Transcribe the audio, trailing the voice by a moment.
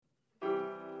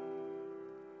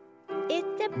It's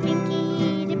the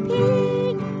Pinkie the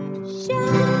Pig Show.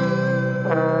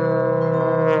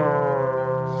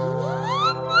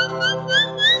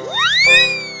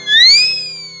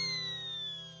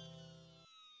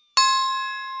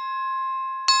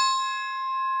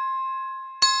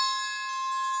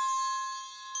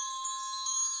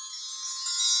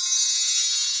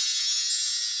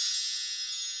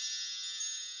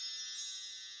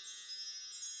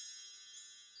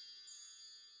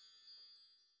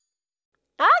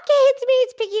 Okay,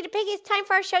 it's Pinkie the Pig. It's time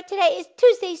for our show. Today is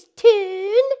Tuesday's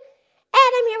Tune.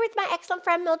 And I'm here with my excellent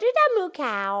friend Mildred the Moo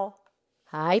Cow.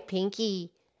 Hi,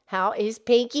 Pinkie. How is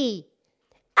Pinkie?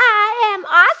 I am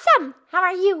awesome. How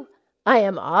are you? I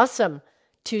am awesome.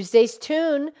 Tuesday's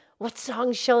Tune. What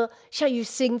song shall you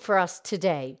sing for us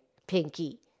today,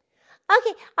 Pinkie?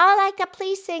 Okay, I'd like to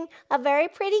please sing a very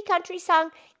pretty country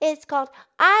song. It's called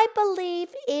I Believe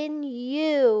in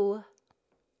You.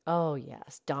 Oh,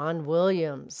 yes, Don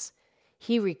Williams.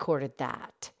 He recorded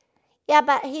that. Yeah,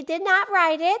 but he did not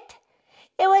write it.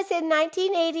 It was in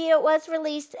 1980. It was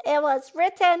released. It was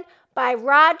written by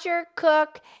Roger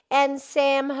Cook and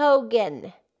Sam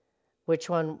Hogan. Which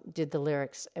one did the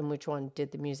lyrics and which one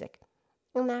did the music?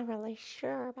 I'm not really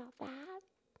sure about that.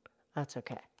 That's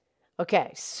okay.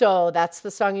 Okay, so that's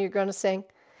the song you're going to sing?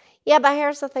 Yeah, but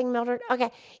here's the thing, Mildred.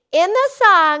 Okay, in the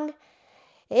song,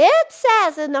 it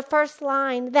says in the first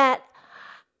line that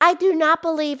I do not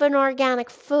believe in organic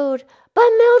food. But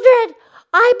Mildred,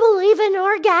 I believe in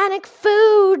organic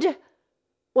food.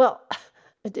 Well,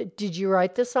 did you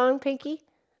write the song, Pinkie?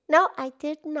 No, I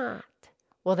did not.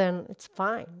 Well, then it's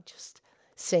fine. Just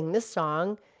sing the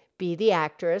song, be the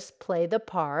actress, play the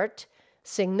part,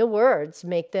 sing the words,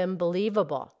 make them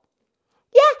believable.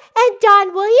 Yeah, and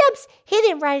Don Williams, he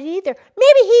didn't write it either.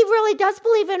 Maybe he really does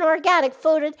believe in organic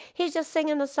food and he's just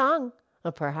singing the song.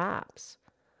 Perhaps.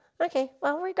 Okay,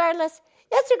 well, regardless,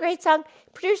 it's a great song.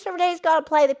 Producer today is going to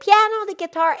play the piano, the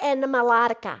guitar, and the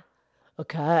melodica.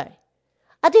 Okay.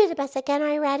 I'll do the best I can.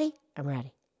 Are you ready? I'm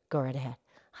ready. Go right ahead.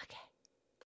 Okay.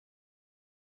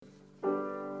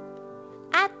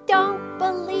 I don't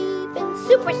believe in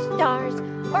superstars,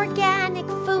 organic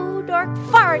food, or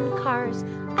foreign cars.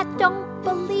 I don't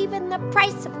believe in the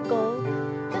price of gold,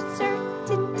 the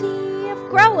certainty of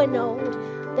growing old,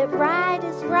 that right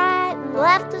is right and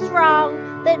left is wrong,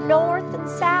 that north and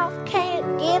south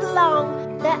can't get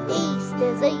along, that east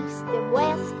is east and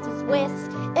west is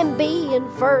west, and being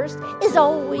first is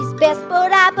always best.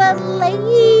 But I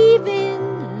believe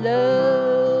in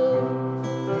love.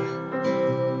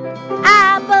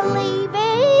 I believe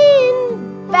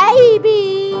in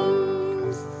babies.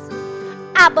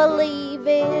 I believe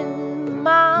in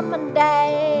mom and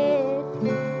dad,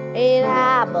 and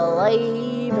I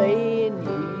believe in you.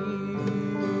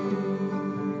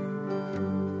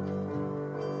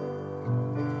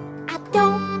 I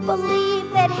don't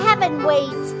believe that heaven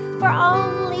waits for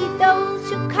only those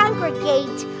who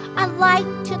congregate. I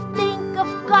like to think of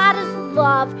God as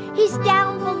love. He's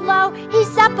down below,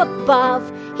 he's up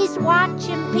above. He's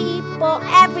watching people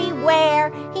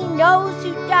everywhere. He knows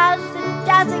who does and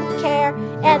doesn't care.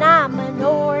 And I'm an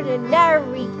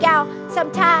ordinary gal.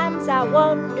 Sometimes I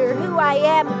wonder who I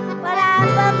am, but I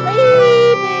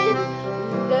believe in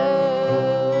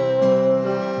love.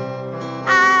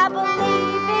 I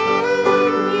believe in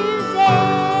music.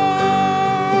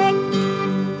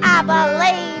 I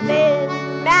believe in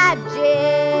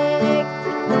magic.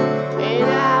 And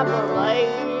I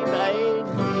believe in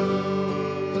you.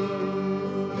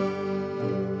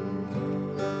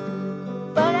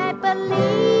 But I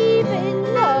believe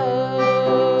in love.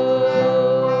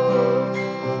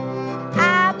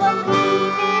 I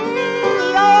believe in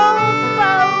the old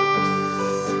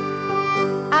folks.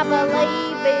 I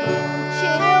believe in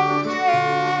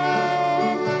children.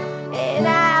 And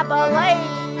I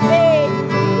believe in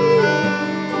you.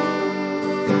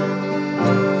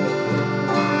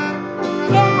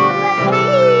 Yeah, I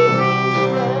believe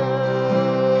in love.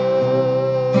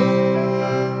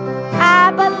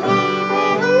 I believe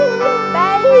in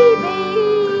babies.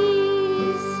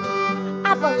 I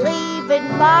believe in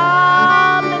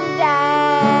mom and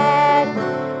dad.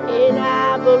 And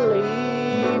I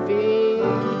believe in you.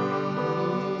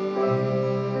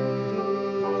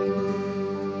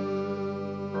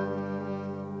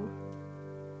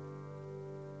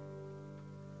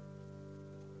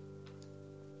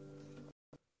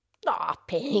 Aw,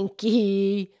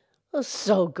 Pinkie. Oh,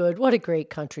 so good. What a great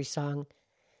country song.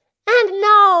 I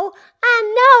know.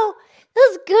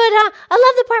 This is good, huh? I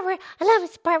love the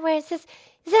part where it says,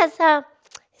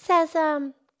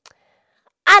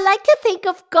 I like to think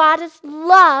of God as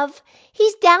love.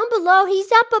 He's down below.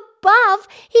 He's up above.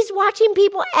 He's watching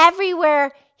people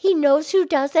everywhere. He knows who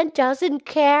does and doesn't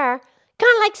care.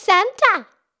 Kind of like Santa.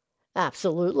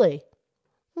 Absolutely.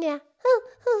 Yeah, that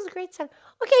was a great song.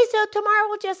 Okay, so tomorrow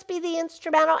will just be the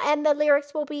instrumental and the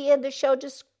lyrics will be in the show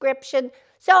description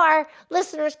so our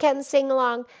listeners can sing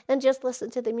along and just listen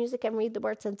to the music and read the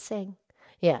words and sing.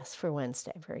 Yes, for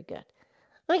Wednesday. Very good.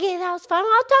 Okay, that was fun.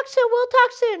 I'll talk soon. We'll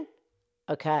talk soon.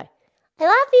 Okay. I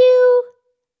love you.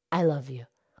 I love you.